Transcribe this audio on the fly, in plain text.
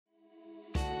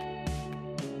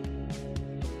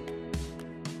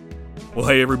Well,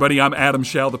 hey everybody, I'm Adam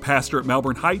Shell, the pastor at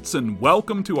Melbourne Heights, and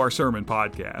welcome to our sermon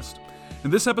podcast.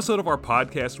 In this episode of our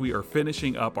podcast, we are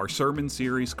finishing up our sermon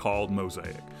series called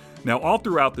Mosaic. Now, all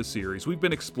throughout this series, we've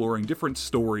been exploring different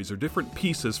stories or different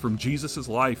pieces from Jesus'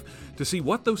 life to see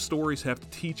what those stories have to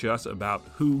teach us about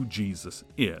who Jesus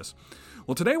is.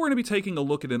 Well, today we're going to be taking a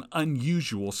look at an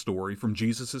unusual story from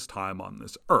Jesus' time on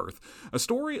this earth. A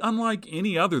story unlike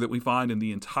any other that we find in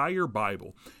the entire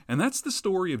Bible. And that's the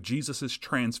story of Jesus'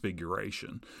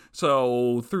 transfiguration.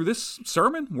 So, through this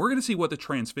sermon, we're going to see what the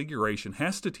transfiguration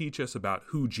has to teach us about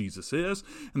who Jesus is,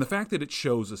 and the fact that it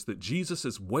shows us that Jesus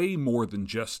is way more than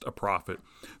just a prophet.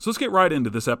 So let's get right into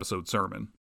this episode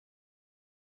sermon.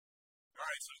 All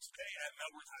right, so today at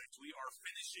Melbourne Heights, we are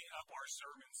finishing up our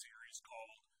sermon series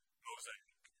called Mosaic.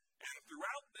 And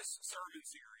throughout this sermon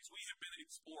series, we have been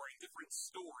exploring different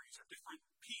stories or different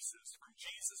pieces from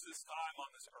Jesus' time on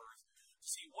this earth to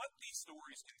see what these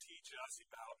stories can teach us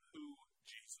about who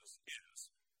Jesus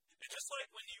is. And just like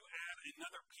when you add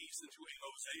another piece into a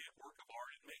mosaic work of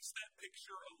art, it makes that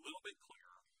picture a little bit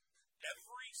clearer.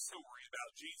 Every story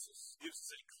about Jesus gives us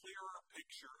a clearer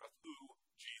picture of who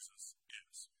Jesus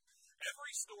is.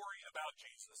 Every story about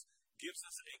Jesus gives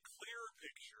us a clearer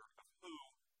picture of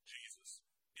who Jesus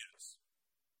is.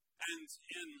 And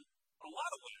in a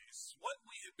lot of ways, what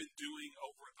we have been doing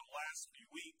over the last few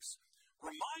weeks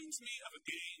reminds me of a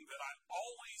game that I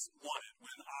always wanted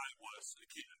when I was a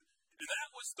kid. And that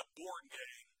was the board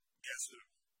game, Guess Who?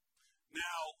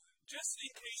 Now, just in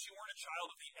case you weren't a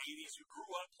child of the 80s who grew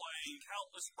up playing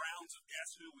countless rounds of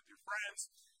Guess Who with your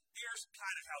friends, here's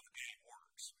kind of how the game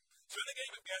works. So in the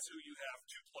game of Guess Who, you have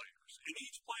two players, and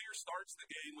each player starts the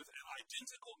game with an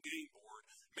identical game board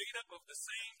made up of the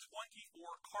same 24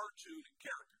 cartoon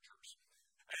caricatures.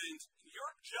 And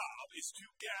your job is to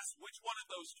guess which one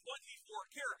of those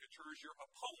 24 caricatures your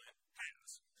opponent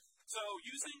has. So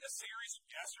using a series of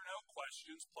yes or no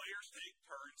questions, players take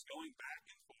turns going back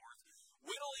and forth,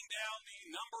 whittling down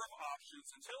the number of options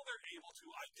until they're able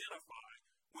to identify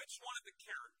which one of the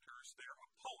characters their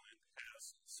opponent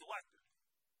has selected.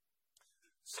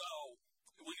 So,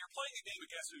 when you're playing a game of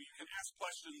Guess Who, you can ask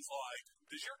questions like,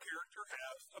 does your character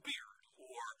have a beard?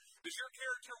 Or does your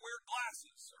character wear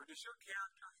glasses? Or does your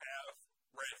character have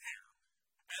red hair?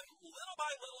 And little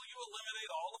by little, you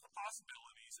eliminate all of the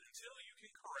possibilities until you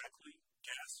can correctly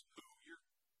guess who your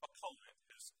opponent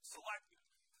has selected.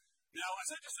 Now, I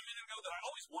said just a minute ago that I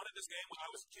always wanted this game when I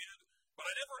was a kid, but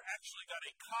I never actually got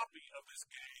a copy of this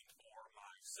game for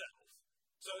myself.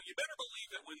 So you better believe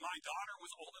that when my daughter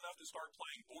was old enough to start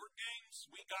playing board games,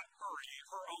 we got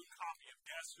her own copy of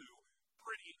Guess Who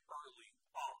pretty early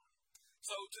on.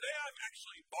 So today I've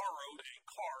actually borrowed a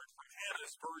card from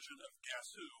Hannah's version of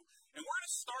Guess Who, and we're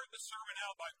going to start the sermon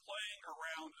out by playing a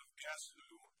round of Guess Who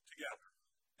together.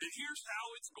 And here's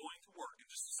how it's going to work. In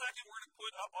just a second, we're going to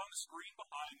put up on the screen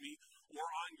behind me, or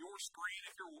on your screen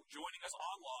if you're joining us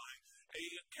online, a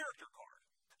character card.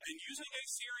 And using a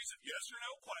series of yes or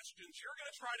no questions, you're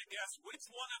going to try to guess which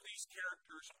one of these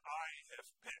characters I have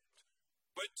picked.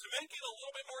 But to make it a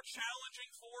little bit more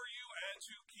challenging for you and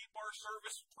to keep our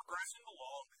service progressing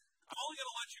along, I'm only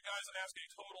going to let you guys ask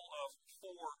a total of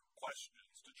 4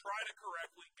 questions to try to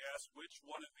correctly guess which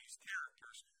one of these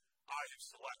characters I have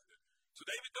selected. So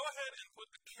David, go ahead and put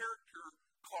the character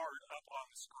card up on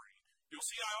the screen. You'll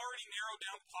see I already narrowed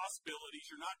down the possibilities.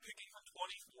 You're not picking from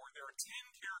 24. There are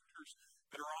 10 characters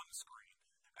that are on the screen.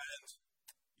 And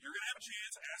you're going to have a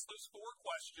chance to ask those 4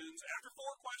 questions. After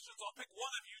 4 questions, I'll pick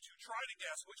one of you to try to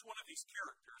guess which one of these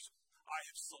characters I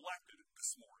have selected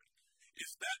this morning.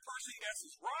 If that person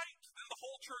guesses right, then the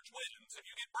whole church wins, and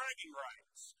you get bragging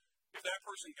rights. If that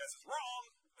person guesses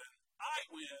wrong, then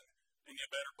I win, and you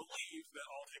better believe that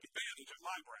I'll take advantage of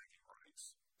my bragging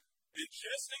rights. And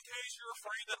just in case you're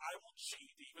afraid that I will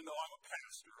cheat, even though I'm a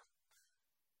pastor,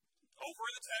 over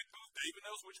in the tech booth, David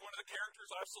knows which one of the characters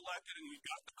I've selected, and we've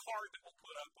got the card that we'll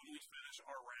put up when we finish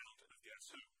our round of Guess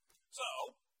Who. So,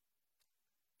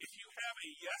 if you have a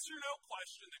yes or no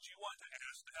question that you want to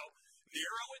ask to help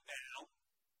narrow it down,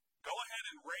 go ahead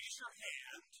and raise your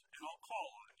hand, and I'll call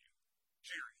on you.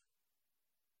 Jerry.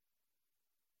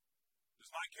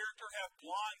 Does my character have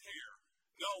blonde hair?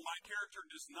 No, my character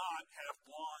does not have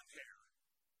blonde hair.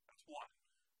 That's one.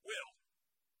 Will.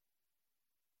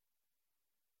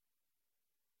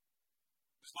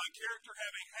 Does my character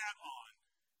have a hat on?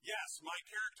 Yes, my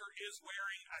character is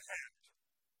wearing a hat.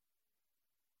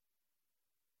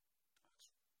 That's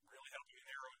really helping me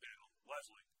narrow it down.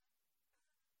 Leslie.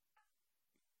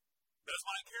 Does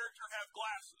my character have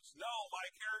glasses? No, my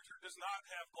character does not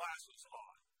have glasses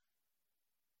on.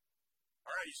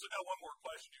 All right, you still got one more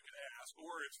question you can ask.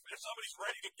 Or if somebody's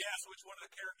ready to guess which one of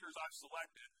the characters I've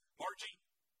selected. Margie?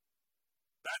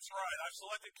 That's right. I've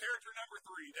selected character number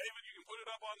 3. David, you can put it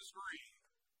up on the screen.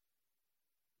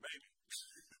 Maybe.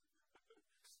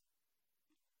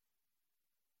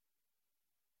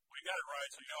 We got it right,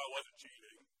 so you know I wasn't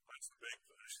cheating. That's the big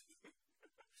thing.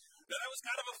 Now, that was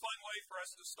kind of a fun way for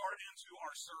us to start into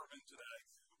our sermon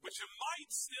today. But you might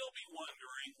still be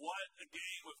wondering what a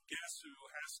game of Guess Who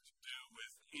has to do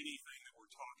with anything that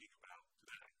we're talking about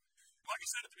today. Like I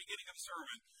said at the beginning of the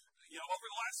sermon, over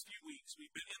the last few weeks,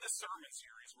 we've been in this sermon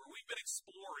series where we've been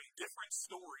exploring different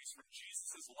stories from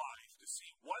Jesus' life to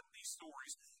see what these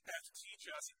stories have to teach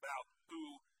us about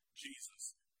who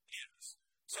Jesus is.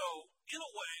 So, in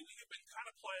a way, we have been kind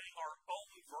of playing our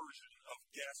own version of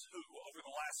Guess Who over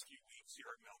the last few weeks here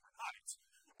at Melbourne Heights.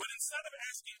 But instead of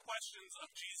asking questions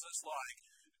of Jesus like,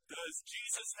 does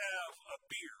Jesus have a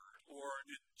beard? Or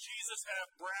did Jesus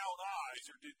have brown eyes?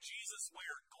 Or did Jesus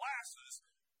wear glasses?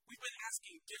 We've been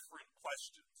asking different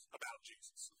questions about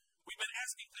Jesus. We've been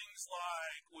asking things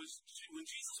like, when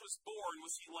Jesus was born,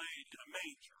 was he laid in a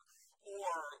manger?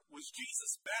 Or was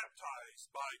Jesus baptized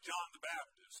by John the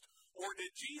Baptist? Or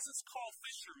did Jesus call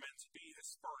fishermen to be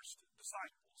his first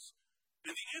disciples?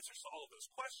 And the answers to all of those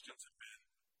questions have been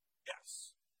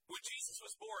yes. When Jesus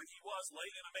was born, he was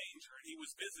laid in a manger, and he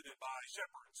was visited by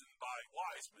shepherds and by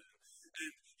wise men.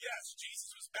 And yes,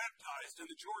 Jesus was baptized in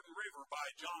the Jordan River by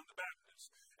John the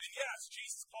Baptist. And yes,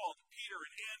 Jesus called Peter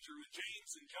and Andrew and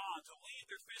James and John to leave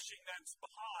their fishing nets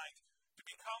behind to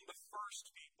become the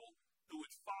first people who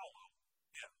would follow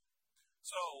him.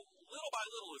 So, little by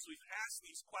little, as we've asked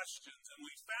these questions and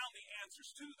we've found the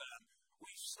answers to them,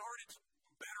 we've started to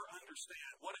better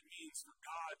understand what it means for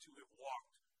God to have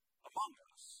walked among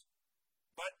us.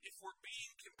 But if we're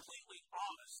being completely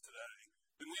honest today,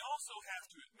 then we also have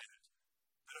to admit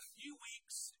that a few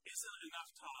weeks isn't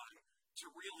enough time to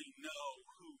really know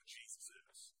who Jesus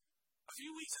is. A few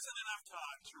weeks isn't enough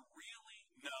time to really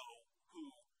know who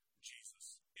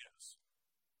Jesus is.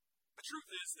 The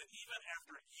truth is that even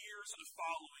after years of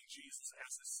following Jesus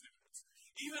as his students,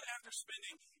 even after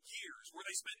spending years where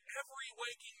they spent every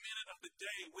waking minute of the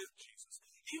day with Jesus,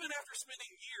 even after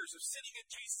spending years of sitting at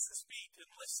Jesus' feet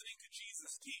and listening to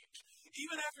Jesus teach,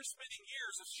 even after spending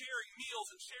years of sharing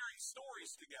meals and sharing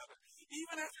stories together,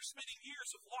 even after spending years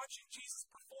of watching Jesus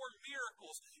perform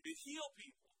miracles and heal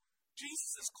people,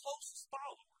 Jesus' closest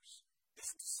followers, his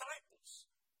disciples,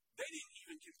 they didn't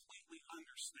even completely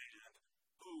understand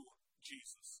who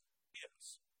Jesus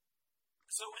is.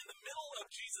 So in the middle of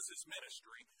Jesus'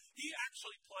 ministry, he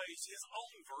actually plays his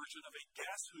own version of a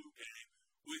Guess Who game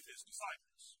with his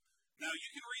disciples. Now, you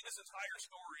can read this entire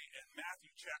story in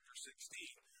Matthew chapter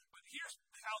 16, but here's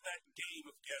how that game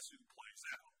of Guess Who plays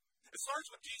out. It starts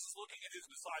with Jesus looking at his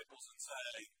disciples and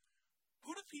saying,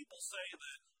 who do people say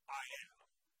that I am?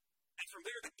 And from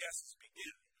there, the guesses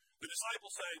begin. The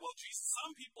disciples say, well, Jesus,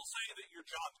 some people say that you're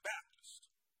John the Baptist.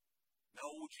 No,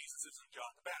 Jesus isn't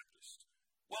John the Baptist.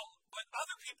 Well, but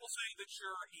other people say that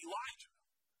you're Elijah.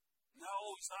 No,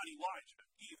 he's not Elijah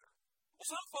either. Well,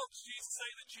 some folks, Jesus,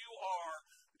 say that you are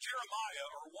Jeremiah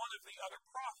or one of the other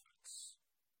prophets.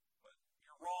 But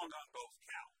you're wrong on both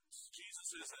counts. Jesus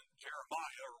isn't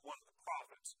Jeremiah or one of the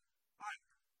prophets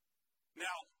either.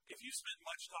 Now, if you spent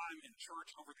much time in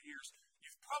church over the years,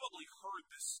 you've probably heard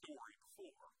this story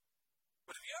before.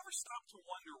 But have you ever stopped to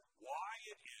wonder why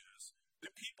it is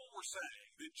that people were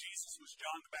saying that Jesus was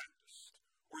John the Baptist,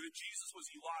 or that Jesus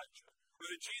was Elijah, or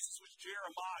that Jesus was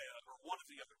Jeremiah, or one of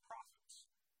the other prophets?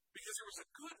 Because there was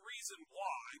a good reason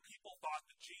why people thought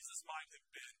that Jesus might have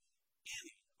been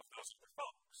any of those other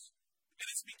folks. And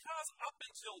it's because up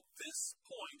until this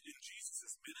point in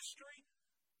Jesus' ministry,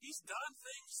 he's done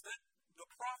things that the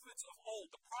prophets of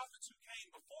old, the prophets who came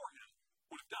before him,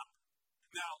 would have done.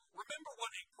 Now, remember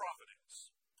what a prophet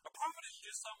is. A prophet is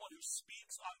just someone who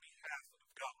speaks on behalf of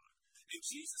God. And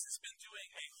Jesus has been doing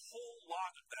a whole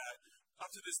lot of that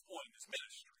up to this point in his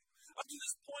ministry. Up to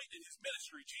this point in his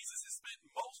ministry, Jesus has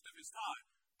spent most of his time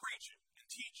preaching and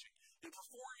teaching and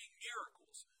performing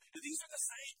miracles. And these are the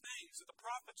same things that the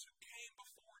prophets who came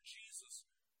before Jesus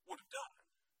would have done.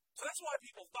 So that's why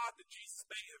people thought that Jesus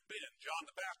may have been John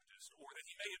the Baptist, or that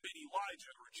he may have been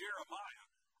Elijah or Jeremiah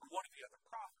or one of the other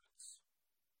prophets.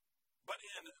 But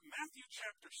in Matthew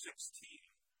chapter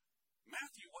 16,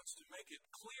 Matthew wants to make it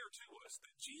clear to us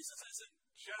that Jesus isn't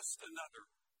just another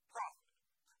prophet.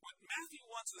 What Matthew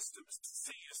wants us to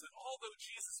see is that although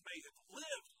Jesus may have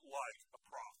lived like a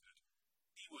prophet,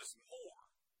 he was more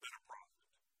than a prophet.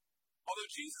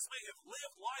 Although Jesus may have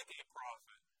lived like a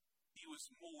prophet, he was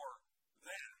more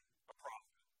than a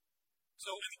prophet.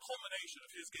 So in the culmination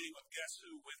of his game of Guess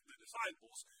Who with the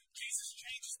disciples, Jesus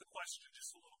changes the question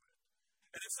just a little bit.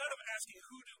 And instead of asking,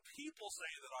 who do people say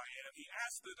that I am, he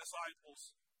asks the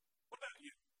disciples, what about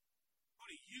you? Who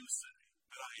do you say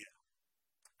that I am?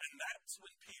 And that's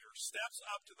when Peter steps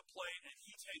up to the plate and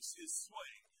he takes his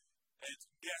swing at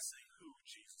guessing who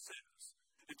Jesus is.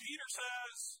 And Peter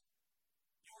says,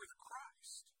 you are the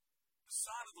Christ, the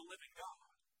Son of the living God.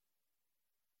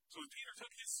 So when Peter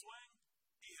took his swing,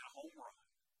 he hit a home run.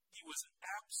 He was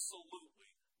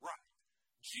absolutely right.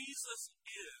 Jesus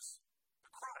is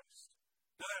the Christ.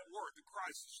 Now that word, the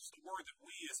Christ, is just a word that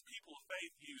we as people of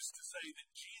faith use to say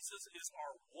that Jesus is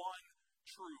our one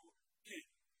true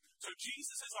King. So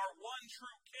Jesus is our one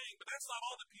true King, but that's not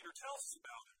all that Peter tells us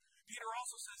about him. Peter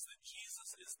also says that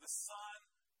Jesus is the Son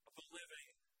of the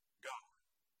living God.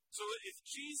 So if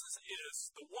Jesus is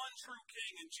the one true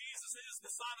King and Jesus is the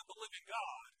Son of the living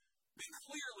God, then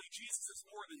clearly Jesus is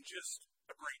more than just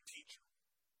a great teacher.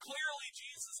 Clearly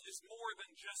Jesus is more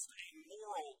than just a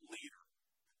moral leader.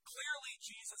 Clearly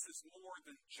Jesus is more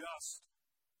than just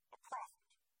a prophet.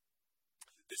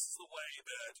 This is the way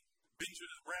that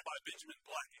Rabbi Benjamin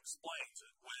Black explains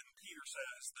it when Peter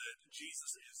says that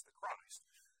Jesus is the Christ.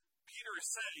 Peter is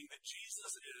saying that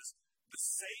Jesus is the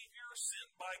Savior sent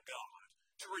by God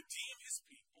to redeem his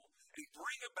people and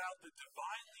bring about the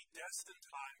divinely destined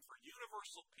time for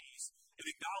universal peace and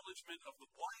acknowledgement of the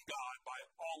one God by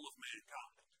all of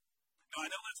mankind. Now,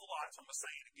 I know that's a lot, so I'm going to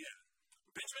say it again.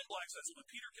 Benjamin Black says that when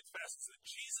Peter confesses that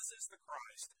Jesus is the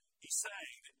Christ, he's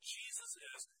saying that Jesus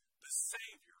is the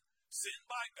Savior sent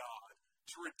by God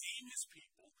to redeem his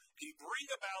people and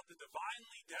bring about the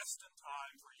divinely destined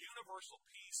time for universal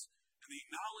peace and the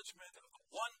acknowledgement of the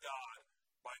one God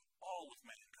by all of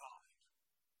mankind.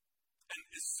 And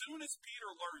as soon as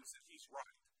Peter learns that he's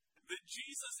right, that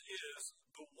Jesus is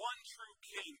the one true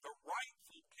King, the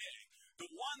rightful King,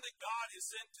 the one that God has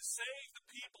sent to save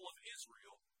the people of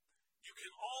Israel, you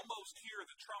can almost hear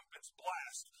the trumpets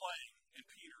blast playing in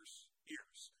Peter's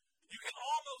ears. You can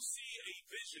almost see a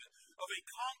vision of a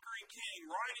conquering king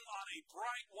riding on a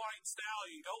bright white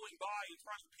stallion going by in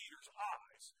front of Peter's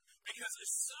eyes. Because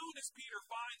as soon as Peter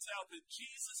finds out that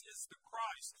Jesus is the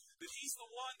Christ, that he's the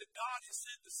one that God has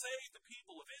sent to save the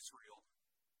people of Israel,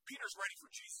 Peter's ready for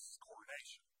Jesus'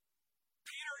 coronation.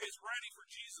 Peter is ready for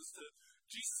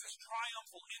Jesus'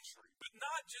 triumphal entry, but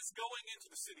not just going into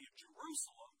the city of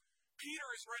Jerusalem.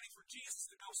 Peter is ready for Jesus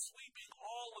to go sweeping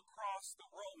all across the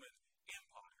Roman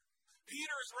Empire.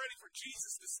 Peter is ready for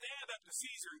Jesus to stand up to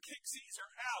Caesar and kick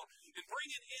Caesar out and bring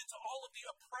an end to all of the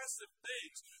oppressive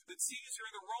things that Caesar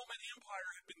and the Roman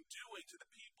Empire have been doing to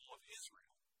the people of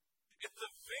Israel. At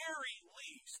the very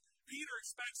least, Peter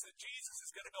expects that Jesus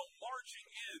is going to go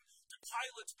marching in to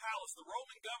Pilate's palace, the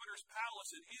Roman governor's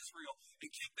palace in Israel,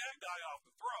 and kick that guy off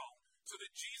the throne so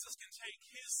that Jesus can take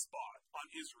his spot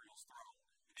on Israel's throne.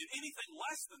 And anything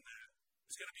less than that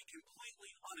is going to be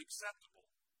completely unacceptable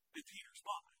in Peter's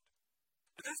mind.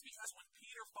 And that's because when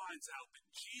Peter finds out that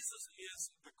Jesus is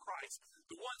the Christ,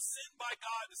 the one sent by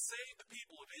God to save the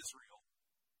people of Israel,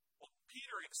 well,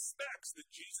 Peter expects that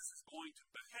Jesus is going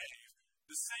to behave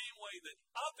the same way that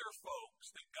other folks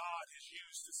that God has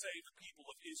used to save the people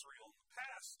of Israel in the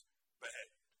past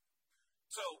behaved.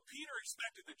 So Peter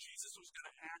expected that Jesus was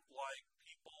going to act like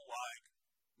people like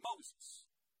Moses.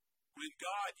 When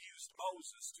God used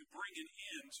Moses to bring an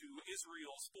end to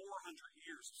Israel's 400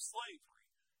 years of slavery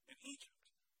in Egypt,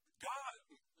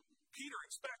 Peter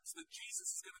expects that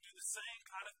Jesus is going to do the same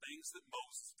kind of things that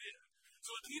Moses did.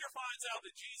 So when Peter finds out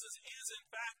that Jesus is in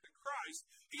fact the Christ,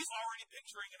 he's already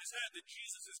picturing in his head that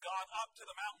Jesus has gone up to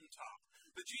the mountaintop,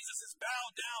 that Jesus has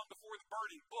bowed down before the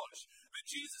burning bush, that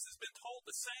Jesus has been told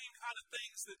the same kind of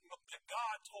things that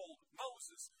God told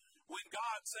Moses. When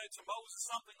God said to Moses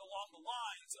something along the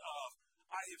lines of,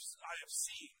 I have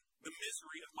seen the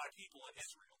misery of my people in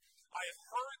Israel. I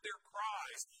have heard their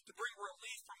cries to bring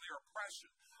relief from their oppression.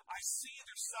 I see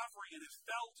their suffering and have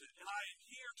felt it, and I am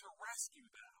here to rescue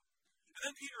them. And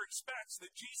then Peter expects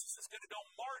that Jesus is going to go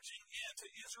marching into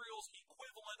Israel's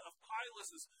equivalent of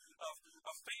Pharaoh's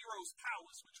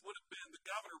palace, which would have been the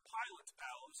governor Pilate's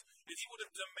palace, and he would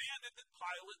have demanded that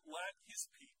Pilate let his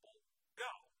people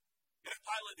go. And if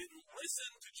Pilate didn't listen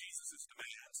to Jesus'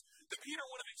 demands, then Peter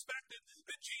would have expected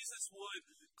that Jesus would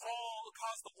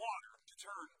cause the water to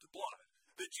turn to blood,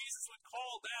 that Jesus would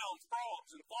call down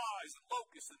frogs and flies and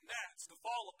locusts and gnats to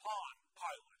fall upon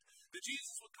Pilate, that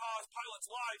Jesus would cause Pilate's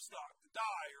livestock to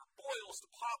die, or boils to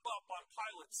pop up on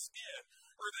Pilate's skin,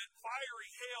 or that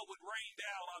fiery hail would rain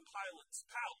down on Pilate's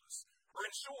palace. Or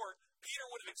in short, Peter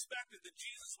would have expected that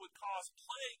Jesus would cause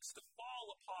plagues to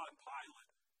fall upon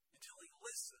Pilate until he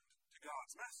listened to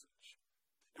God's message.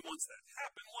 And once that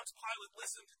happened, once Pilate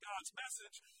listened to God's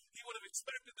message, he would have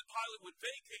expected that Pilate would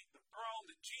vacate the throne,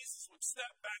 that Jesus would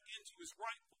step back into his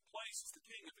rightful place as the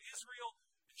King of Israel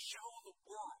and show the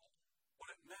world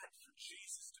what it meant for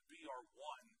Jesus to be our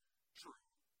one true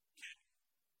King.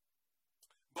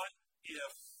 But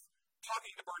if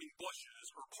talking to burning bushes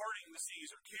or parting the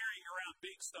seas or carrying around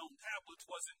big stone tablets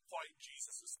wasn't quite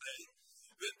Jesus' thing,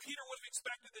 then Peter would have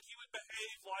expected that he would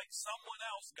behave like someone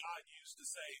else God used to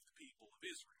save the people of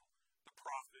Israel, the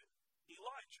prophet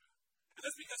Elijah. And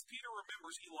that's because Peter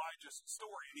remembers Elijah's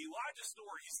story. And Elijah's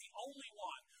story is the only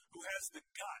one who has the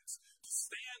guts to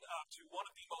stand up to one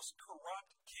of the most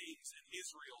corrupt kings in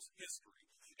Israel's history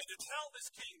and to tell this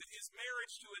king that his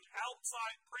marriage to an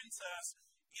outside princess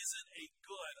isn't a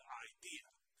good idea.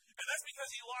 And that's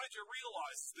because Elijah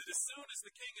realizes that as soon as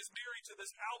the king is married to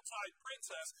this outside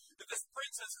princess, that this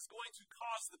princess is going to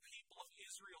cause the people of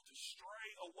Israel to stray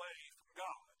away from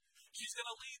God. She's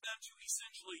going to lead them to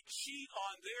essentially cheat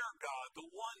on their God, the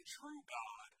one true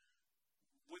God,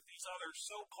 with these other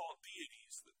so-called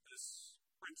deities that this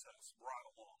princess brought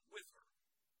along with her.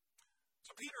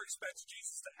 So Peter expects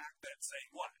Jesus to act that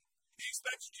same way. He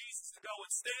expects Jesus to go and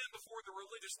stand before the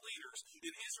religious leaders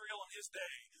in Israel in his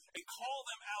day and call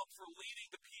them out for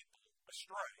leading the people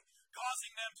astray,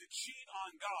 causing them to cheat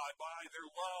on God by their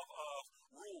love of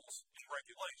rules and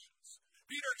regulations.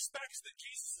 Peter expects that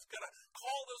Jesus is going to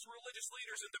call those religious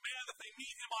leaders and demand that they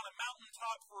meet him on a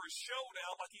mountaintop for a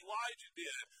showdown like Elijah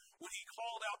did when he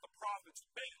called out the prophets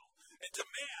of Baal, and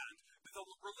demand that the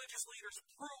religious leaders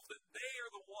prove that they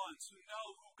are the ones who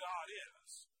know who God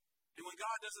is. And when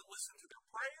God doesn't listen to their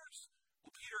prayers,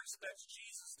 well, Peter expects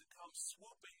Jesus to come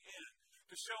swooping in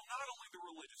to show not only the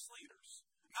religious leaders,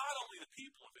 not only the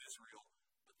people of Israel,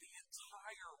 but the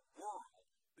entire world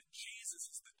that Jesus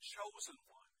is the chosen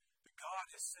one that God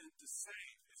has sent to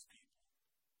save his people.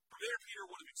 From there, Peter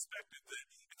would have expected that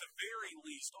at the very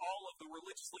least all of the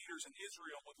religious leaders in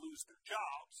Israel would lose their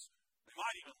jobs, they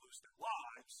might even lose their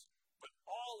lives, but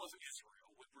all of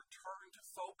Israel would return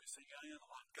to focusing in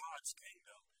on God's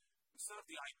kingdom instead of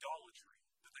the idolatry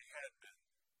that they had been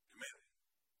committing.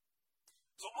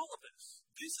 So all of this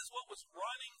is what was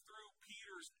running through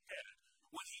Peter's head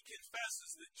when he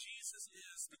confesses that Jesus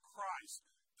is the Christ,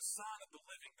 the Son of the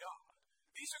living God.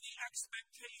 These are the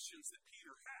expectations that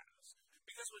Peter has.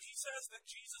 Because when he says that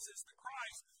Jesus is the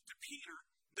Christ to Peter,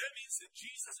 that means that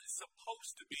Jesus is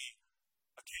supposed to be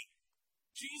a king.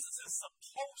 Jesus is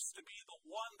supposed to be the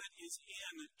one that is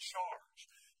in charge.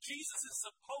 Jesus is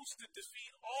supposed to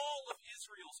defeat all of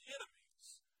Israel's enemies.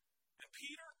 And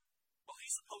Peter, well,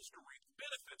 he's supposed to reap the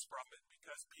benefits from it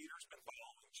because Peter's been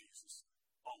following Jesus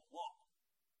all along.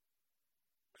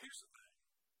 But here's the thing.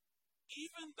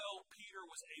 Even though Peter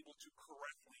was able to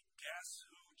correctly guess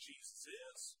who Jesus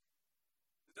is,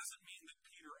 it doesn't mean that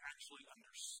Peter actually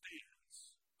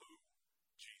understands who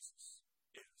Jesus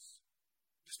is.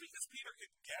 Just because Peter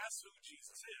could guess who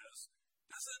Jesus is,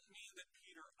 doesn't mean that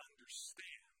Peter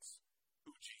understands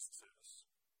who Jesus is.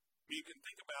 You can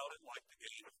think about it like the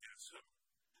game of Guess Who.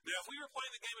 Now, if we were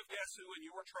playing the game of Guess Who and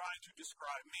you were trying to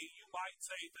describe me, you might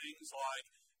say things like,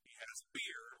 he has a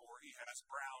beard, or he has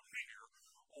brown hair,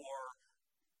 or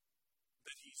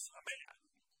that he's a man.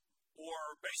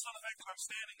 Or, based on the fact that I'm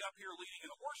standing up here leading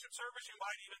in a worship service, you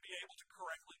might even be able to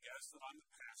correctly guess that I'm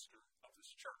the pastor of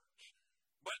this church.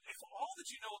 But if all that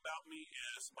you know about me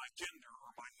is my gender,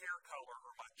 or my hair color,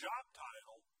 or my job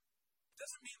title, it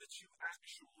doesn't mean that you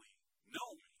actually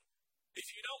know me. If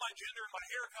you know my gender and my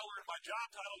hair color and my job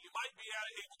title, you might be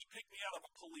able to pick me out of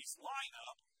a police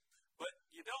lineup, but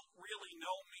you don't really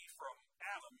know me from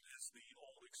Adam, as the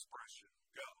old expression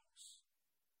goes.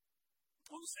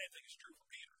 Well, the same thing is true for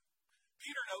Peter.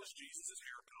 Peter knows Jesus'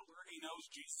 hair color. He knows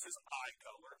Jesus' eye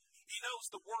color. He knows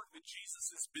the work that Jesus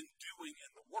has been doing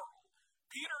in the world.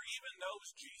 Peter even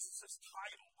knows Jesus'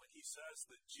 title when he says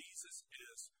that Jesus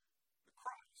is the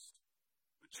Christ.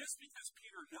 But just because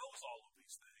Peter knows all of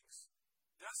these things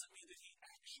doesn't mean that he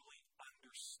actually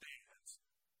understands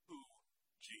who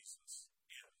Jesus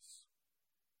is.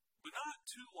 But not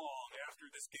too long after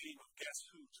this game of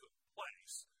Guess Who took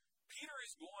place, Peter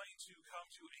is going to come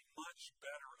to a much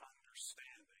better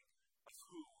understanding of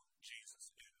who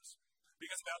Jesus is.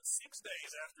 Because about 6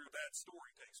 days after that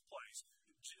story takes place,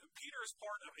 Peter is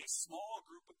part of a small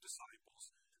group of disciples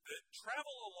that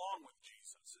travel along with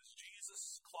Jesus as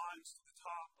Jesus climbs to the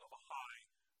top of a high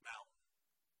mountain.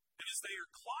 And as they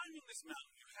are climbing this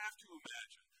mountain, you have to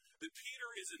imagine that Peter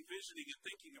is envisioning and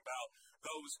thinking about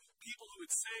those people who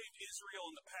had saved Israel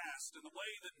in the past and the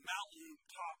way that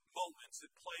mountaintop moments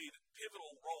had played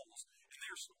pivotal roles in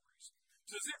their stories.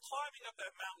 So as they're climbing up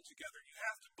that mountain together, you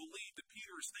have to believe that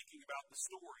Peter is thinking about the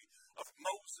story of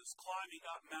Moses climbing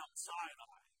up Mount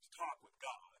Sinai to talk with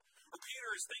God. Or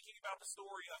Peter is thinking about the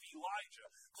story of Elijah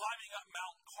climbing up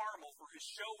Mount Carmel for his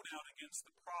showdown against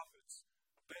the prophets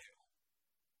of Baal.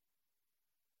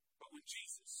 But when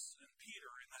Jesus and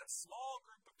Peter and that small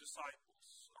group of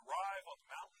disciples arrive on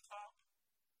the mountaintop,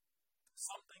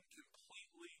 something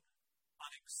completely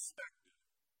unexpected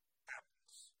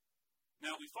happens.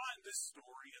 Now, we find this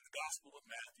story in the Gospel of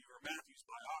Matthew, or Matthew's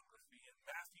biography, in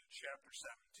Matthew chapter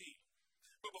 17.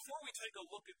 But before we take a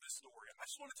look at this story, I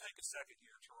just want to take a second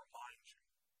here to remind you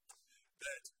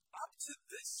that up to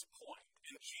this point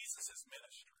in Jesus'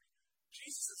 ministry,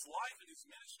 Jesus' life and his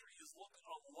ministry has looked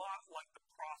a lot like the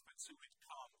prophets who had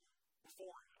come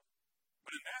before him.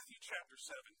 But in Matthew chapter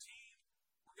 17,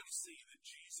 we're going to see that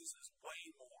Jesus is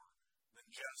way more than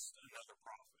just another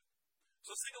prophet.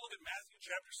 So let's take a look at Matthew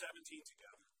chapter 17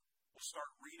 together. We'll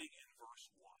start reading in verse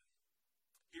 1.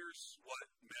 Here's what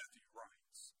Matthew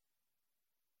writes.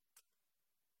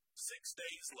 6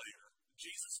 days later,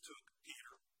 Jesus took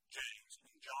Peter, James,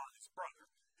 and John, his brother,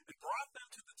 and brought them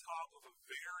to the top of a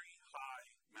very high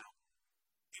mountain.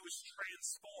 He was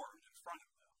transformed in front of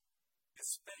them.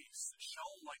 His face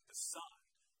shone like the sun,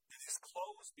 and his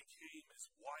clothes became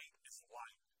as white as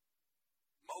light.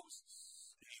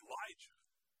 Moses and Elijah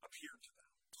appeared to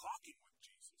them, talking with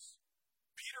Jesus.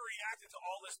 Peter reacted to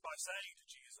all this by saying to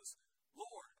Jesus,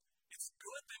 "Lord, it's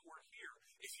good that we're here.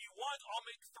 If you want, I'll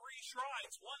make 3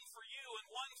 shrines, one for you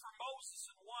and one for Moses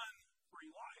and one for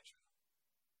Elijah."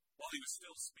 While he was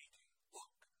still speaking,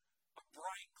 look, a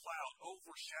bright cloud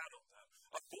overshadowed them.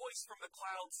 A voice from the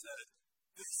cloud said,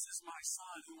 "This is my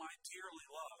son whom I dearly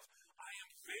love. I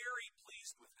am very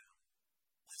pleased with him.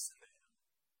 Listen to him."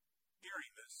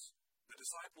 Hearing this, the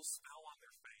disciples fell on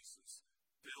their faces,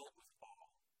 filled with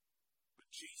awe. But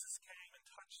Jesus came and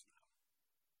touched them.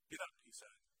 "Get up," he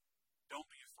said. "Don't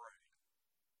be afraid."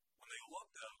 When they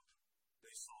looked up,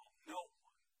 they saw no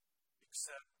one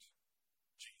except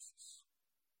Jesus.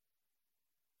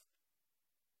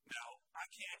 Now, I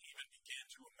can't even begin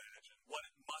to imagine what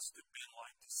it must have been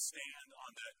like to stand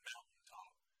on that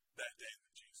mountaintop that day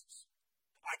with Jesus.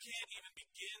 I can't even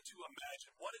begin to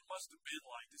imagine what it must have been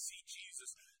like to see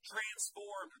Jesus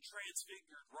transformed or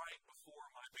transfigured right before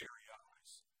my very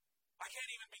eyes. I can't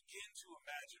even begin to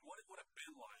imagine what it would have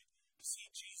been like to see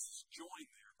Jesus joined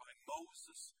there by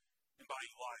Moses and by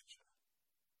Elijah.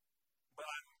 But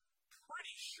I'm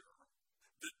pretty sure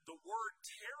that the word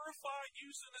terrified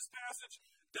used in this passage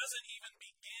doesn't even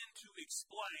begin to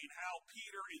explain how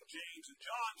Peter and James and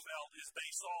John felt as they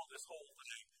saw this whole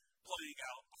thing playing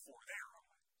out before their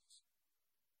eyes.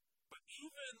 But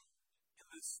even in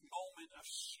this moment of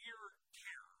sheer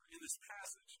terror in this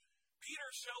passage, Peter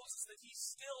shows us that he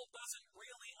still doesn't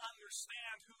really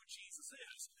understand who Jesus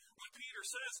is. When Peter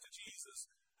says to Jesus,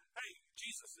 "Hey,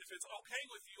 Jesus, if it's okay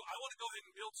with you, I want to go ahead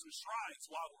and build some shrines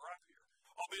while we're up here.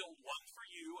 I'll build one for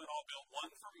you, and I'll build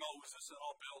one for Moses, and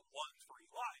I'll build one for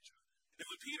Elijah." And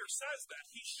when Peter says that,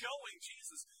 he's showing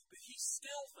Jesus that he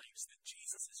still thinks that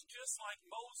Jesus is just like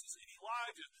Moses and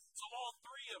Elijah, so all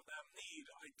 3 of them need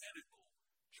identical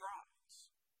shrines.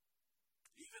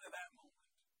 Even in that moment,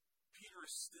 Peter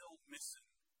is still missing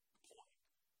the point.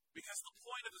 Because the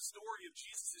point of the story of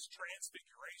Jesus'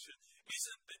 transfiguration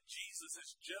isn't that Jesus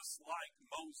is just like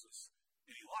Moses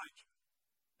and Elijah.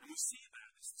 And we see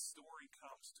that as the story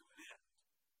comes to an end.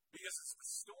 Because as the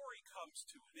story comes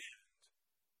to an end,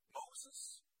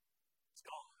 Moses is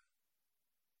gone.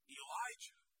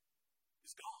 Elijah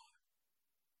is gone.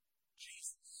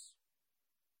 Jesus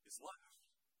is left.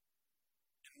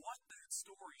 And what that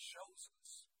story shows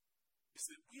us is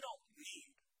that we don't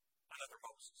need another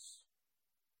Moses.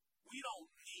 We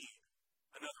don't need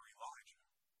another Elijah.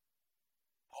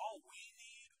 All we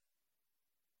need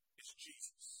is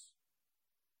Jesus.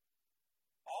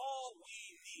 All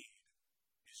we need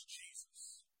is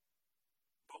Jesus.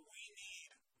 But we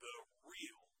need the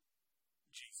real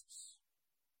Jesus.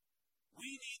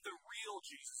 We need the real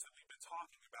Jesus that we've been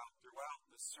talking about throughout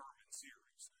this sermon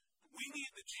series. We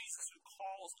need the Jesus who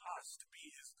calls us to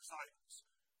be his disciples.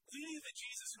 We need the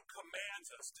Jesus who commands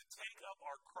us to take up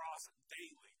our cross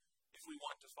daily if we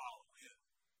want to follow him.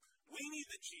 We need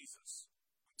the Jesus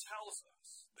who tells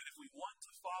us that if we want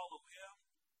to follow him,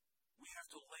 we have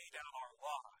to lay down our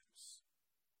lives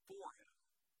for him.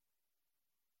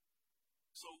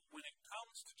 So when it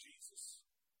comes to Jesus,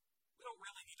 we don't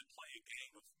really need to play a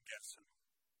game of guess who.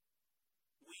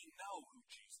 We know who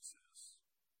Jesus is.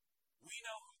 We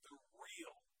know who the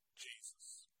real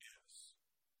Jesus is.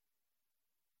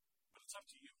 But it's up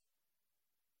to you.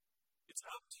 It's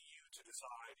up to you to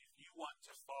decide if you want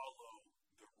to follow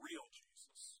the real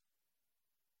Jesus,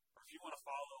 or if you want to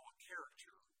follow a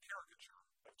caricature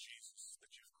of Jesus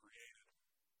that you've created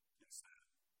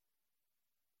instead.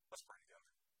 Let's pray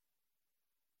together.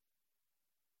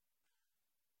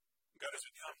 God, as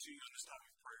we come to you in this time of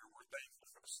prayer, we're thankful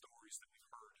for the stories that we've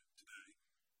heard today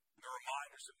and the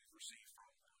reminders that we've received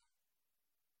from them.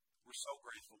 We're so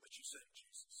grateful that you sent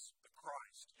Jesus, the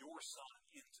Christ, your Son,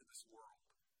 into this world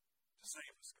to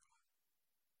save us, God.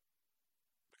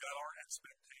 But God, our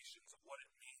expectations of what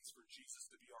it means for Jesus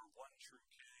to be our one true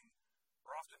King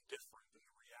are often different than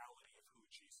the reality of who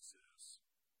Jesus is.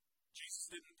 Jesus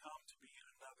didn't come to be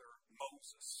another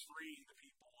Moses, freeing the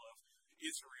people of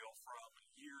Israel from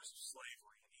years of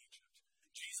slavery in Egypt.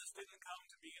 Jesus didn't come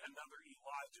to be another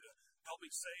Elijah, helping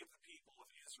save the people of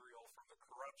Israel from the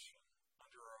corruption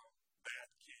under a bad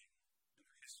king in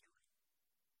their history.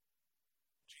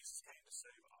 Jesus came to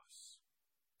save us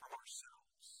from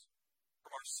ourselves,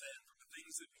 from our sin, from the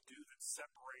things that we do that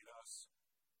separate us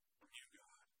from you,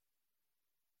 God.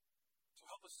 So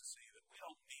help us to see that we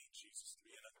don't need Jesus to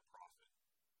be another prophet.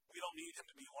 We don't need him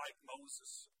to be like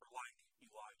Moses or like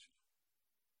Elijah.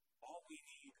 All we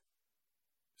need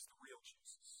is the real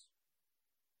Jesus,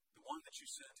 the one that you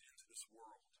sent into this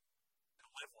world to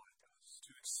live like us,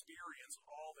 to experience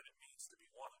all that it means to be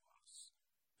one of us,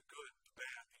 the good, the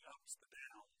bad, the ups, the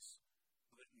downs,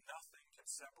 so that nothing can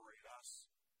separate us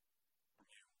from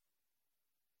you.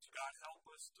 So God, help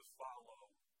us to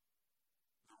follow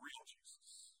the real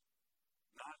Jesus,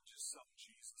 not just some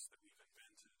Jesus that we've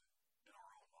invented in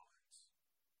our own minds.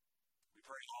 We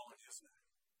pray all in his name.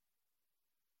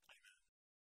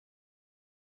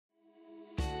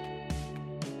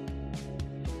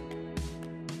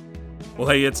 Well,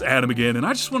 hey, it's Adam again, and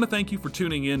I just want to thank you for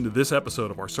tuning in to this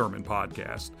episode of our sermon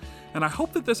podcast. And I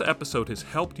hope that this episode has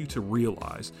helped you to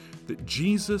realize that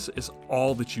Jesus is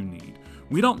all that you need.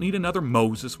 We don't need another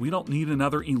Moses. We don't need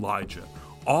another Elijah.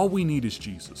 All we need is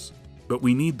Jesus. But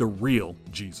we need the real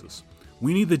Jesus.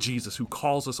 We need the Jesus who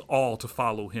calls us all to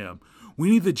follow him. We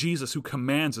need the Jesus who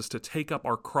commands us to take up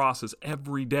our crosses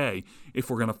every day if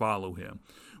we're going to follow him.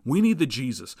 We need the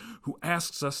Jesus who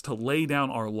asks us to lay down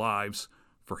our lives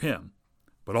for him.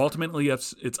 But ultimately,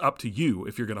 it's up to you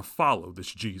if you're going to follow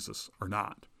this Jesus or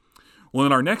not. Well,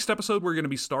 in our next episode, we're going to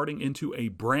be starting into a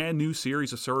brand new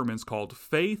series of sermons called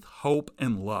Faith, Hope,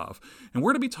 and Love. And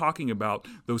we're going to be talking about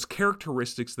those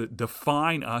characteristics that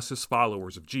define us as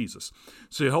followers of Jesus.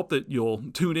 So I hope that you'll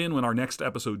tune in when our next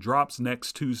episode drops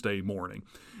next Tuesday morning.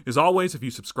 As always, if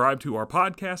you subscribe to our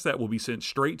podcast, that will be sent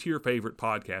straight to your favorite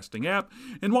podcasting app.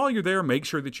 And while you're there, make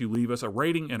sure that you leave us a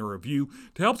rating and a review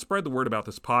to help spread the word about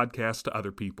this podcast to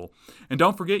other people. And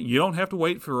don't forget, you don't have to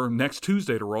wait for next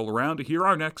Tuesday to roll around to hear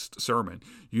our next sermon.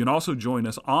 You can also join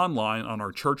us online on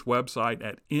our church website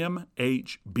at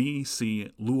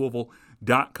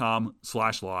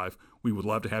mhbclouisville.com/live. We would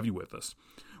love to have you with us.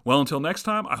 Well, until next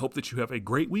time, I hope that you have a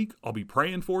great week. I'll be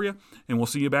praying for you, and we'll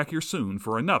see you back here soon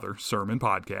for another sermon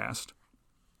podcast.